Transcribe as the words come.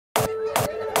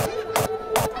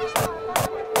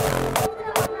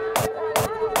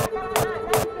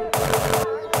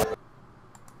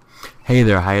Hi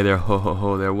there, ho ho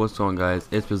ho there, what's going on guys,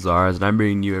 it's Bizarres, and I'm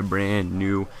bringing you a brand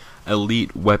new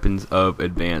Elite Weapons of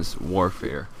Advanced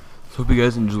Warfare. So hope you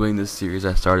guys are enjoying this series.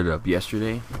 I started up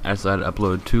yesterday. I decided to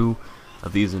upload 2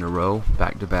 of these in a row,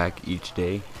 back to back each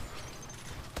day.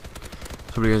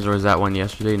 So hope you guys enjoyed that one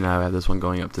yesterday. Now I have this one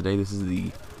going up today. This is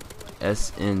the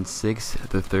SN6,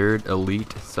 the 3rd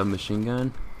Elite Submachine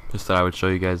Gun. Just thought I would show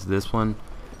you guys this one.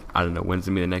 I don't know when's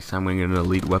gonna be the next time we get an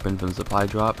Elite weapon from the supply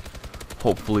drop.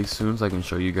 Hopefully soon, so I can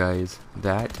show you guys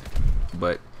that.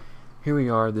 But here we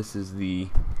are. This is the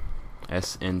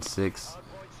SN6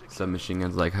 submachine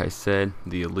guns, like I said,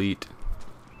 the Elite.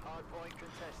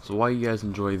 So while you guys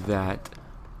enjoy that,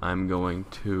 I'm going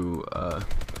to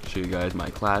show you guys my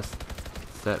class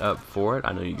setup for it.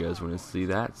 I know you guys want to see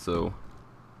that, so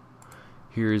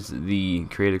here's the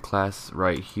created class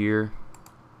right here.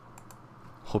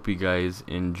 Hope you guys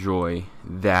enjoy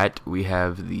that. We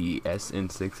have the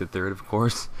SN6 the 3rd, of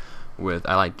course, with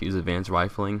I like to use advanced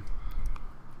rifling.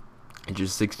 It's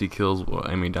just 60 kills while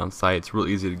aiming down sight. It's real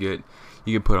easy to get.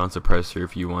 You can put on suppressor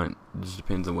if you want. It just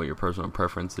depends on what your personal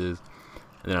preference is.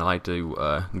 And then I like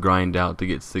to grind out to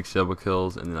get 6 double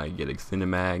kills, and then I get extended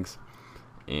mags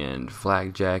and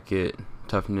flak jacket,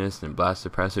 toughness, and blast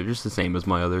suppressor, just the same as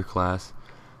my other class.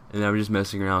 And I'm just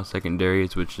messing around with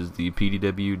secondaries, which is the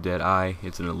PDW Dead Eye.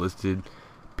 It's an enlisted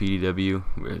PDW,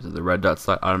 where the red dot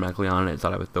slide automatically on it. I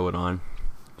thought I would throw it on.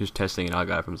 Just testing it out. I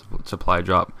got it from supply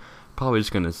drop. Probably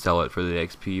just gonna sell it for the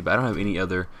XP, but I don't have any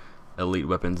other elite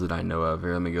weapons that I know of.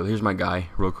 Here, let me go. Here's my guy,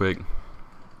 real quick.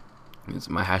 It's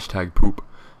my hashtag poop,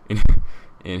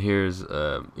 and here's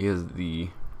the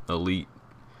elite.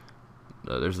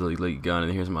 There's the elite gun,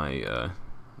 and here's my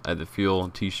I have the fuel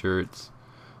t-shirts.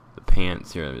 The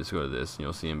pants here. Let me just go to this and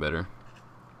you'll see him better.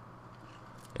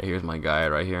 Yeah, here's my guy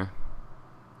right here.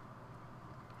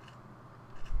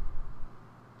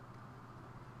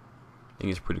 I think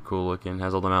he's pretty cool looking.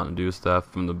 Has all the Mountain Dew stuff,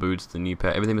 from the boots to knee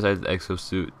pad. Everything besides the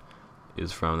exosuit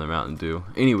is from the Mountain Dew.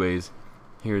 Anyways,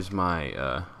 here's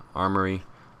my armory.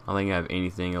 I don't think I have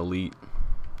anything elite.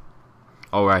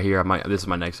 Oh, right here. This is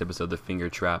my next episode, the finger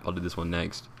trap. I'll do this one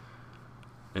next.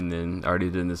 And then I already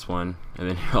did this one. And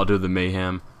then I'll do the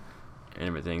mayhem and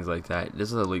everything's like that. This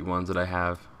is the elite ones that I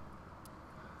have.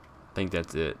 I think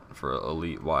that's it for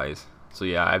elite wise. So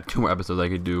yeah, I have 2 more episodes I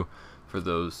could do for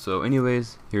those. So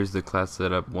anyways, here's the class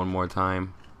setup one more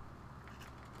time.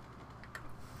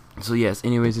 So yes,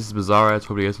 anyways, this is Bizarres.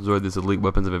 Hope you guys enjoyed this Elite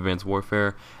Weapons of Advanced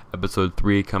Warfare episode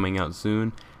 3 coming out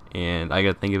soon. And I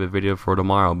gotta think of a video for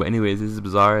tomorrow. But anyways, this is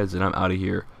Bizarres, and I'm out of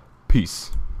here.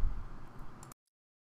 Peace.